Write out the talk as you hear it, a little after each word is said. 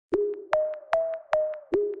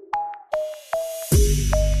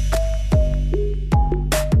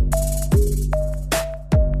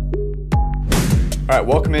right,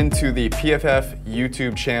 welcome into the PFF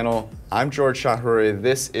YouTube channel. I'm George Chahrouri.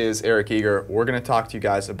 This is Eric Eager. We're going to talk to you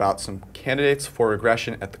guys about some candidates for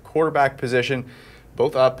regression at the quarterback position,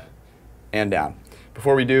 both up and down.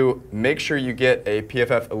 Before we do, make sure you get a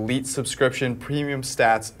PFF Elite subscription, Premium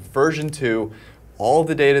Stats version 2, all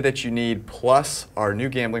the data that you need, plus our new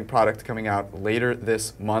gambling product coming out later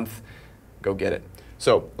this month. Go get it.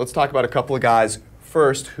 So let's talk about a couple of guys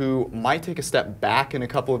first who might take a step back in a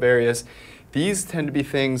couple of areas. These tend to be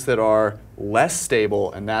things that are less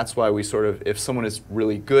stable, and that's why we sort of, if someone is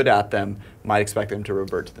really good at them, might expect them to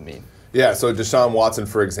revert to the mean. Yeah, so Deshaun Watson,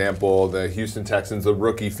 for example, the Houston Texans, the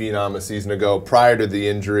rookie phenom a season ago, prior to the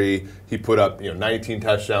injury, he put up 19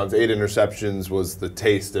 touchdowns, 8 interceptions, was the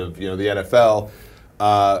taste of the NFL.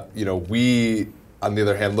 We, on the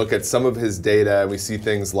other hand, look at some of his data, and we see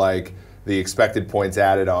things like the expected points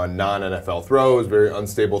added on non-NFL throws, very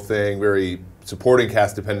unstable thing, very supporting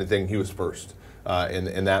cast dependent thing. He was first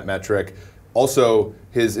in that metric. Also,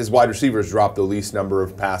 his wide receivers dropped the least number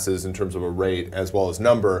of passes in terms of a rate as well as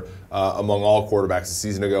number among all quarterbacks a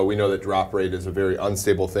season ago. We know that drop rate is a very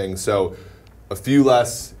unstable thing. So a few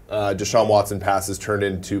less Deshaun Watson passes turned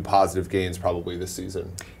into positive gains probably this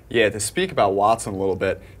season. Yeah, to speak about Watson a little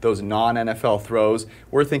bit, those non-NFL throws,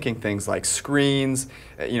 we're thinking things like screens,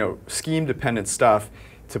 scheme-dependent stuff.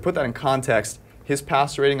 To put that in context, his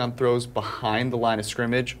passer rating on throws behind the line of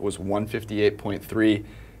scrimmage was 158.3.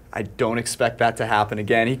 I don't expect that to happen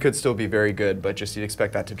again. He could still be very good, but just you'd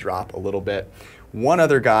expect that to drop a little bit. One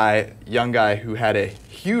other guy, young guy, who had a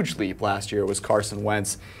huge leap last year was Carson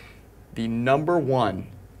Wentz, the #1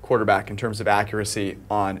 quarterback in terms of accuracy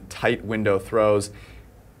on tight window throws.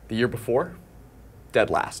 The year before, dead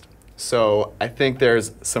last. So I think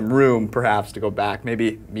there's some room perhaps to go back,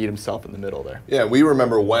 maybe meet himself in the middle there. Yeah, we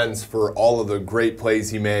remember Wentz for all of the great plays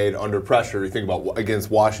he made under pressure. You think about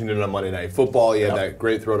against Washington on Monday Night Football, he had that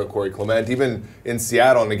great throw to Corey Clement. Even in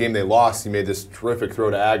Seattle, in the game they lost, he made this terrific throw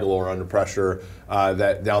to Aguilar under pressure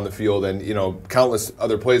that down the field, and countless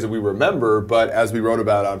other plays that we remember. But as we wrote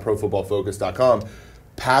about on ProFootballFocus.com,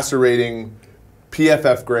 passer rating,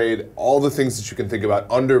 PFF grade, all the things that you can think about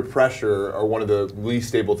under pressure are one of the least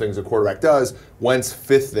stable things a quarterback does. Wentz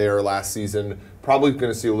 5th there last season, probably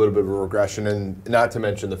going to see a little bit of a regression, and not to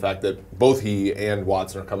mention the fact that both he and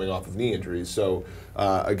Watson are coming off of knee injuries. So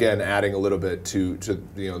again, adding a little bit to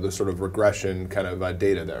the sort of regression kind of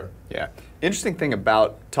data there. Yeah. Interesting thing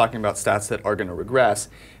about talking about stats that are going to regress,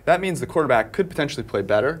 that means the quarterback could potentially play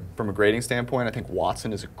better from a grading standpoint. I think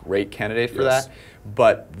Watson is a great candidate for that.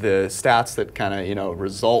 But the stats that kind of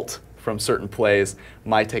result from certain plays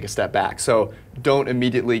might take a step back. So don't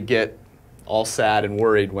immediately get all sad and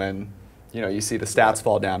worried when you see the stats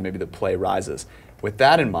fall down, maybe the play rises. With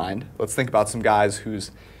that in mind, let's think about some guys whose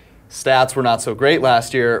stats were not so great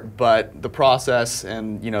last year, but the process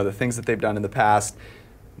and the things that they've done in the past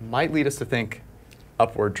might lead us to think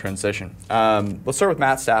upward transition. Let's start with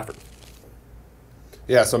Matt Stafford.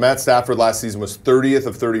 Yeah, so Matt Stafford last season was 30th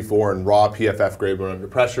of 34 in raw PFF grade when under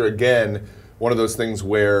pressure. Again, one of those things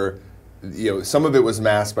where some of it was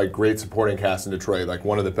masked by great supporting cast in Detroit, like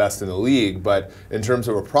one of the best in the league. But in terms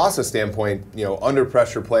of a process standpoint, under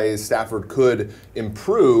pressure plays, Stafford could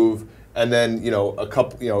improve, and then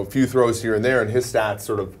a few throws here and there, and his stats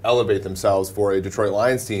sort of elevate themselves for a Detroit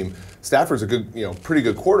Lions team. Stafford's a good, pretty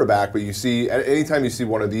good quarterback, but you see, anytime you see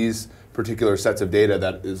one of these particular sets of data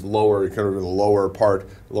that is lower, kind of in the lower part,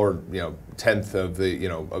 lower 10th of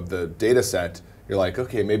the data set, you're like,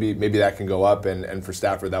 okay, maybe that can go up, and for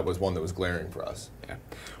Stafford that was one that was glaring for us. Yeah.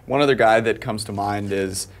 One other guy that comes to mind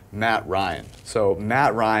is Matt Ryan. So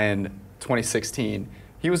Matt Ryan, 2016,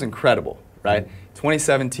 he was incredible, right?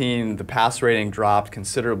 2017, the pass rating dropped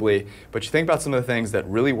considerably, but you think about some of the things that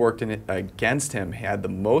really worked against him. He had the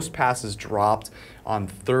most passes dropped on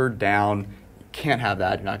 3rd down. Can't have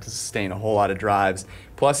that. You're not going to sustain a whole lot of drives.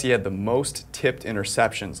 Plus, he had the most tipped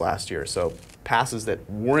interceptions last year. So passes that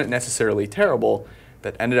weren't necessarily terrible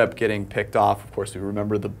that ended up getting picked off. Of course, we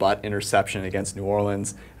remember the butt interception against New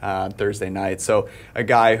Orleans Thursday night. So a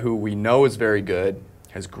guy who we know is very good,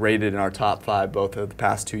 has graded in our top 5 both of the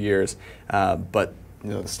past 2 years, but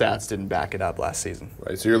the stats didn't back it up last season.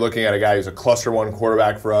 Right. So you're looking at a guy who's a cluster 1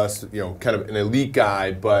 quarterback for us, kind of an elite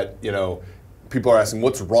guy, but people are asking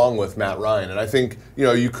what's wrong with Matt Ryan, and I think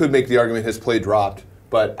you could make the argument his play dropped,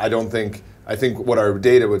 but I think what our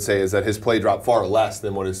data would say is that his play dropped far less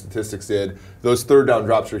than what his statistics did. Those 3rd down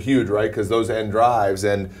drops are huge, right? Because those end drives,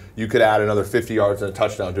 and you could add another 50 yards and a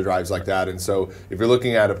touchdown to drives like that. And so if you're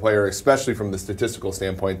looking at a player, especially from the statistical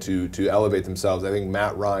standpoint, to elevate themselves, I think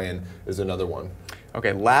Matt Ryan is another one.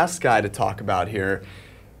 Okay, last guy to talk about here,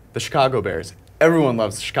 the Chicago Bears. Everyone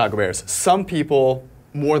loves the Chicago Bears. Some people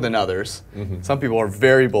more than others. Some people are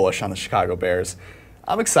very bullish on the Chicago Bears.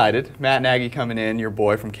 I'm excited. Matt Nagy coming in, your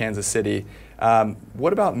boy from Kansas City.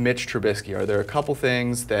 What about Mitch Trubisky? Are there a couple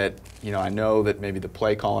things that, I know that maybe the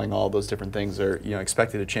play calling, all those different things are,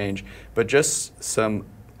 expected to change, but just some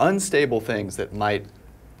unstable things that might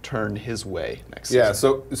turn his way next season? Yeah,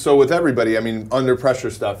 so with everybody, I mean, under pressure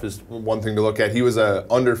stuff is one thing to look at. He was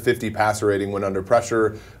a under 50 passer rating when under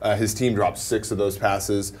pressure. His team dropped 6 of those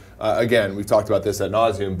passes. Again, we've talked about this ad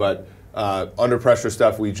nauseum, but under pressure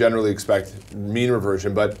stuff, we generally expect mean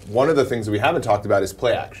reversion. But one of the things that we haven't talked about is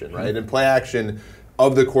play action, right? And play action,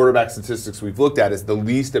 of the quarterback statistics we've looked at, is the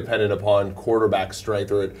least dependent upon quarterback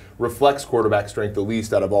strength, or it reflects quarterback strength the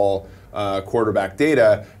least out of all quarterback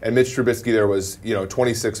data. And Mitch Trubisky there was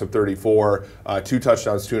 26 of 34, 2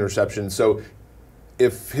 touchdowns, 2 interceptions. So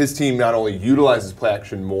if his team not only utilizes play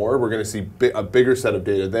action more, we're going to see a bigger set of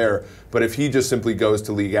data there. But if he just simply goes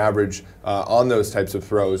to league average on those types of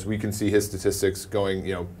throws, we can see his statistics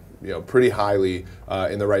going pretty highly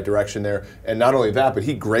in the right direction there. And not only that, but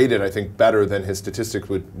he graded, I think, better than his statistics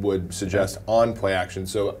would suggest on play action.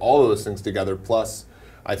 So all of those things together, plus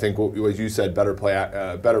I think what you said, better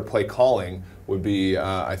play calling would be,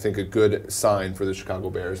 I think, a good sign for the Chicago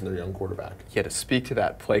Bears and their young quarterback. Yeah, to speak to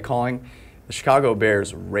that play calling, the Chicago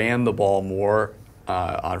Bears ran the ball more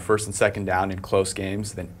on first and second down in close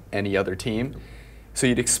games than any other team. So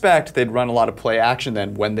you'd expect they'd run a lot of play action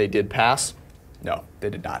then when they did pass. No, they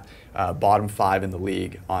did not. Bottom 5 in the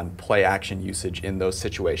league on play action usage in those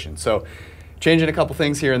situations. So changing a couple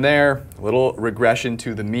things here and there, a little regression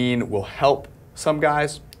to the mean will help some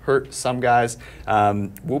guys, hurt some guys.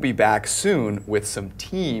 We'll be back soon with some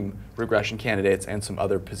team regression candidates and some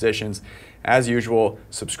other positions. As usual,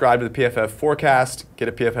 subscribe to the PFF Forecast, get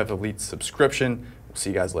a PFF Elite subscription. We'll see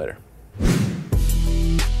you guys later.